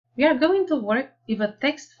We are going to work with a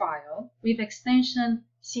text file with extension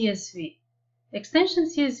CSV. Extension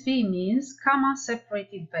CSV means comma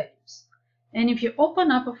separated values. And if you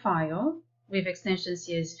open up a file with extension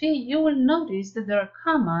CSV, you will notice that there are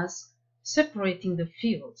commas separating the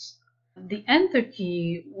fields. The Enter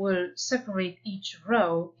key will separate each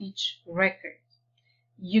row, each record.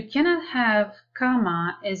 You cannot have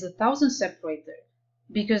comma as a thousand separator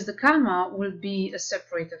because the comma will be a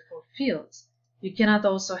separator for fields. You cannot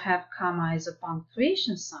also have comma as a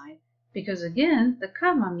punctuation sign because again the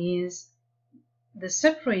comma means the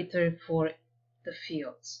separator for the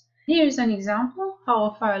fields. Here is an example how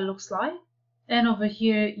a file looks like, and over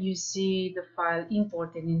here you see the file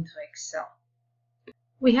imported into Excel.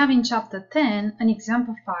 We have in chapter 10 an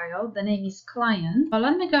example file. The name is client. Well,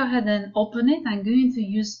 let me go ahead and open it. I'm going to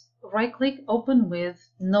use right click open with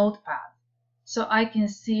Notepad so I can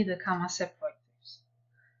see the comma separators.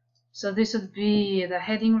 So this would be the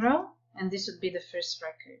heading row and this would be the first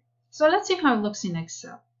record. So let's see how it looks in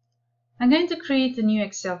Excel. I'm going to create a new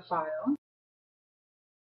Excel file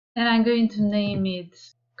and I'm going to name it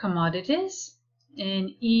commodities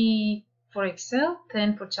and E for Excel,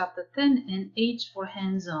 10 for chapter 10, and H for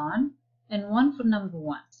hands-on, and 1 for number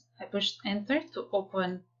 1. I pushed enter to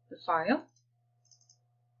open the file.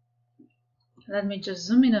 Let me just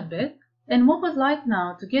zoom in a bit. And what we'd like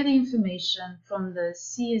now to get the information from the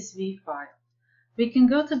CSV file. We can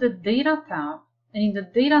go to the Data tab, and in the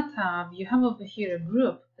Data tab you have over here a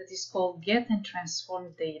group that is called Get and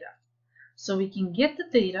Transform Data. So we can get the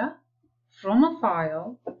data from a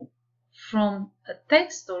file, from a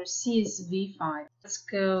text or CSV file. Let's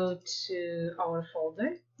go to our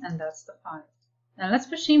folder, and that's the file. And let's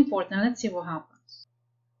push import and let's see what happens.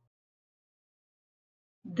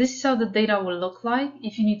 This is how the data will look like.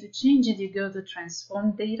 If you need to change it, you go to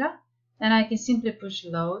transform data, and I can simply push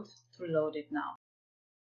load to load it now.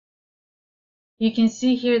 You can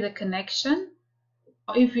see here the connection.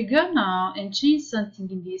 If we go now and change something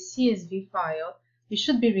in the CSV file, it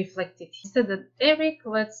should be reflected. Instead of Eric,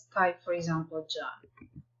 let's type, for example, John.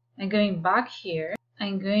 And going back here,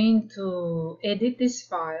 I'm going to edit this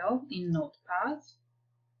file in Notepad.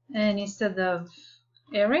 And instead of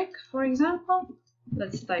Eric, for example,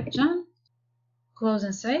 let's type John. Close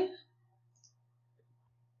and save.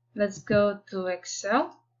 Let's go to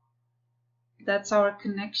Excel. That's our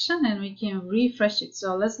connection, and we can refresh it.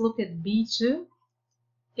 So let's look at B2.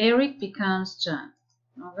 Eric becomes John.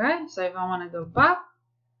 Okay, so if I want to go back,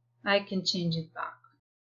 I can change it back.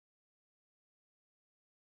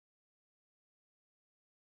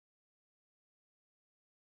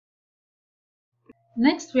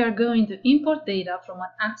 Next, we are going to import data from an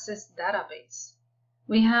Access database.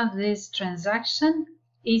 We have this transaction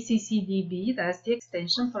ACCDB, that's the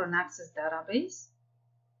extension for an Access database.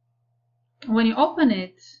 When you open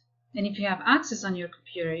it, and if you have access on your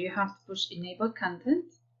computer, you have to push Enable Content.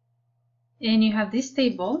 And you have this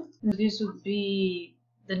table. This would be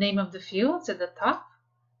the name of the fields at the top,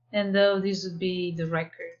 and these would be the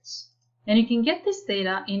records. And you can get this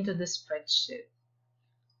data into the spreadsheet.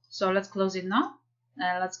 So let's close it now,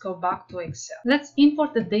 and let's go back to Excel. Let's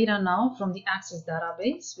import the data now from the Access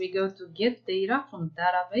database. We go to Get Data from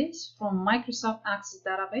Database, from Microsoft Access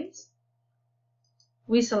Database.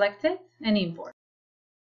 We select it and import.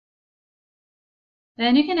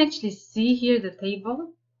 And you can actually see here the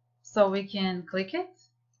table. So we can click it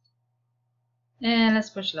and let's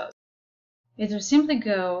push load. It will simply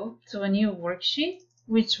go to a new worksheet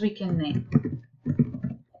which we can name.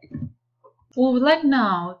 We would like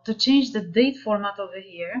now to change the date format over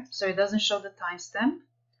here so it doesn't show the timestamp.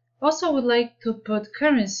 Also, we'd like to put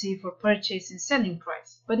currency for purchase and selling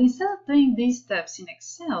price. But instead of doing these steps in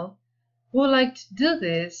Excel, we would like to do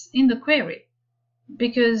this in the query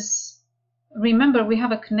because remember, we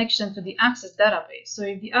have a connection to the Access database. So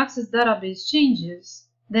if the Access database changes,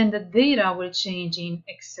 then the data will change in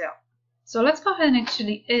Excel. So let's go ahead and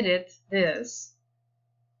actually edit this.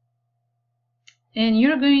 And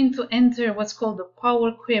you're going to enter what's called the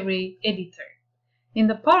Power Query Editor. In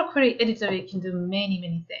the Power Query Editor, you can do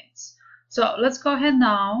many things. So let's go ahead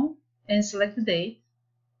now and select the date.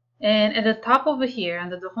 And at the top over here,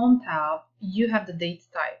 under the Home tab, you have the date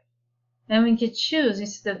type. And we can choose,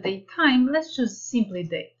 instead of date time, let's choose simply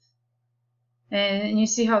date. And you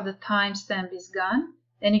see how the timestamp is gone.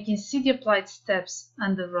 And you can see the applied steps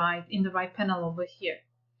on the right, in the right panel over here.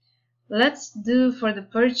 Let's do for the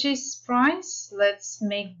purchase price, let's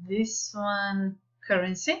make this one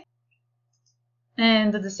currency.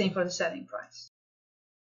 And do the same for the selling price.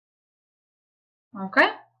 Okay.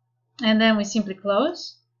 And then we simply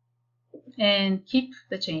close and keep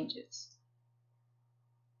the changes.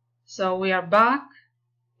 So we are back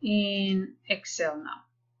in Excel now.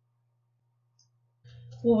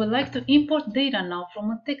 We would like to import data now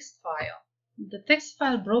from a text file. The text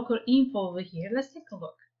file broker info over here, let's take a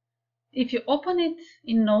look. If you open it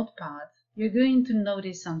in Notepad, you're going to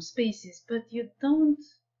notice some spaces, but you don't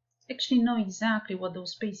actually know exactly what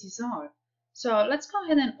those spaces are. So let's go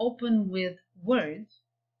ahead and open with Word.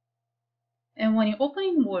 And when you open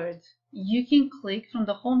in Word, you can click from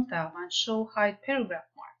the Home tab and show hide paragraph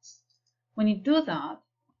marks. When you do that,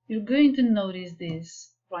 you're going to notice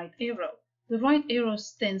this right arrow. The right arrow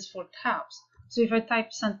stands for tabs. So if I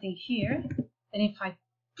type something here, and if I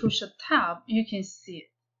push a tab, you can see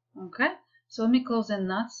it. Okay? So let me close and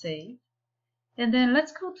not save. And then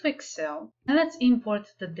let's go to Excel and let's import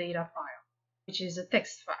the data file, which is a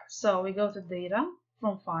text file. So we go to Data,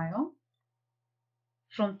 from File,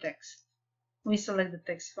 from Text. We select the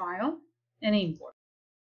text file and import.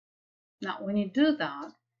 Now when you do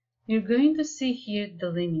that, you're going to see here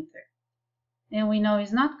delimiter. And we know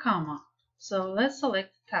it's not comma. So let's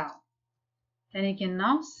select tab. And you can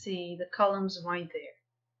now see the columns right there.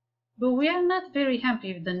 But we are not very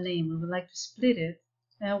happy with the name. We would like to split it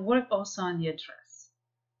and work also on the address.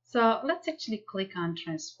 So let's actually click on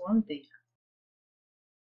Transform Data.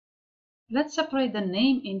 Let's separate the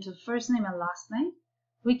name into first name and last name.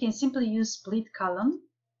 We can simply use split column.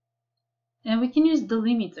 And we can use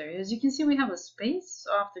delimiter. As you can see, we have a space.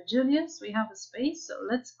 So after Julius, we have a space. So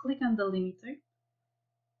let's click on delimiter.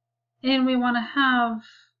 And we want to have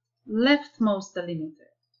leftmost delimiter.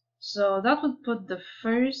 So that would put the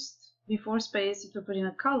first before space, it would put in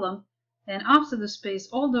a column, and after the space,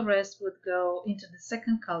 all the rest would go into the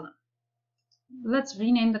second column. Let's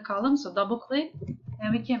rename the column, so double click,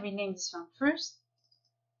 and we can rename this one first,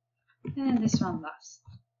 and this one last.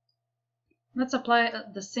 Let's apply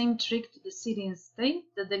the same trick to the city and state.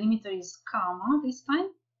 The delimiter is comma this time,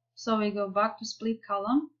 so we go back to split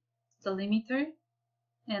column, delimiter,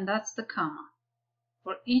 and that's the comma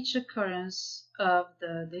for each occurrence of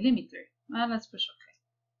the delimiter. Well, let's push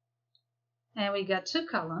OK. And we got two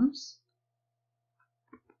columns.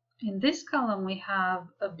 In this column, we have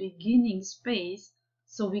a beginning space,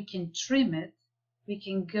 so we can trim it. We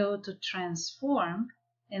can go to Transform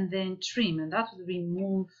and then Trim, and that would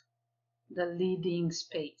remove the leading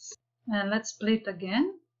space. And let's split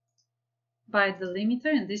again by delimiter,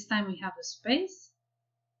 and this time we have a space.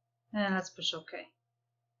 And let's push OK.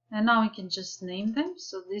 And now we can just name them.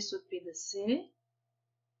 So this would be the city,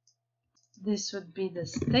 this would be the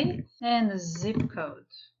state, and the zip code.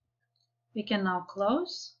 We can now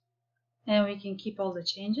close, and we can keep all the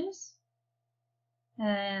changes.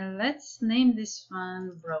 And let's name this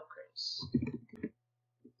one Brokers.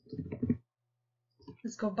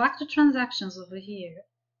 Let's go back to Transactions over here,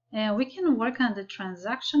 and we can work on the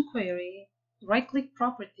transaction query, right-click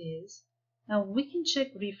Properties, and we can check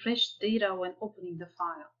Refresh Data when opening the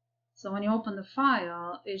file. So when you open the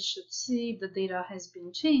file, it should see if the data has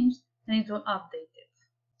been changed, and it will update it.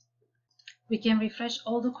 We can refresh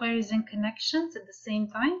all the queries and connections at the same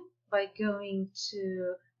time by going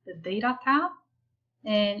to the Data tab,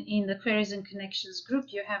 and in the Queries and Connections group,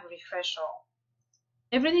 you have Refresh All.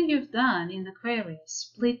 Everything you've done in the query,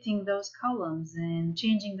 splitting those columns and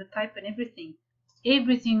changing the type and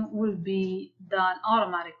everything will be done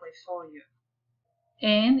automatically for you.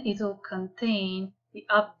 And it will contain the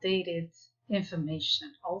updated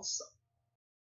information also.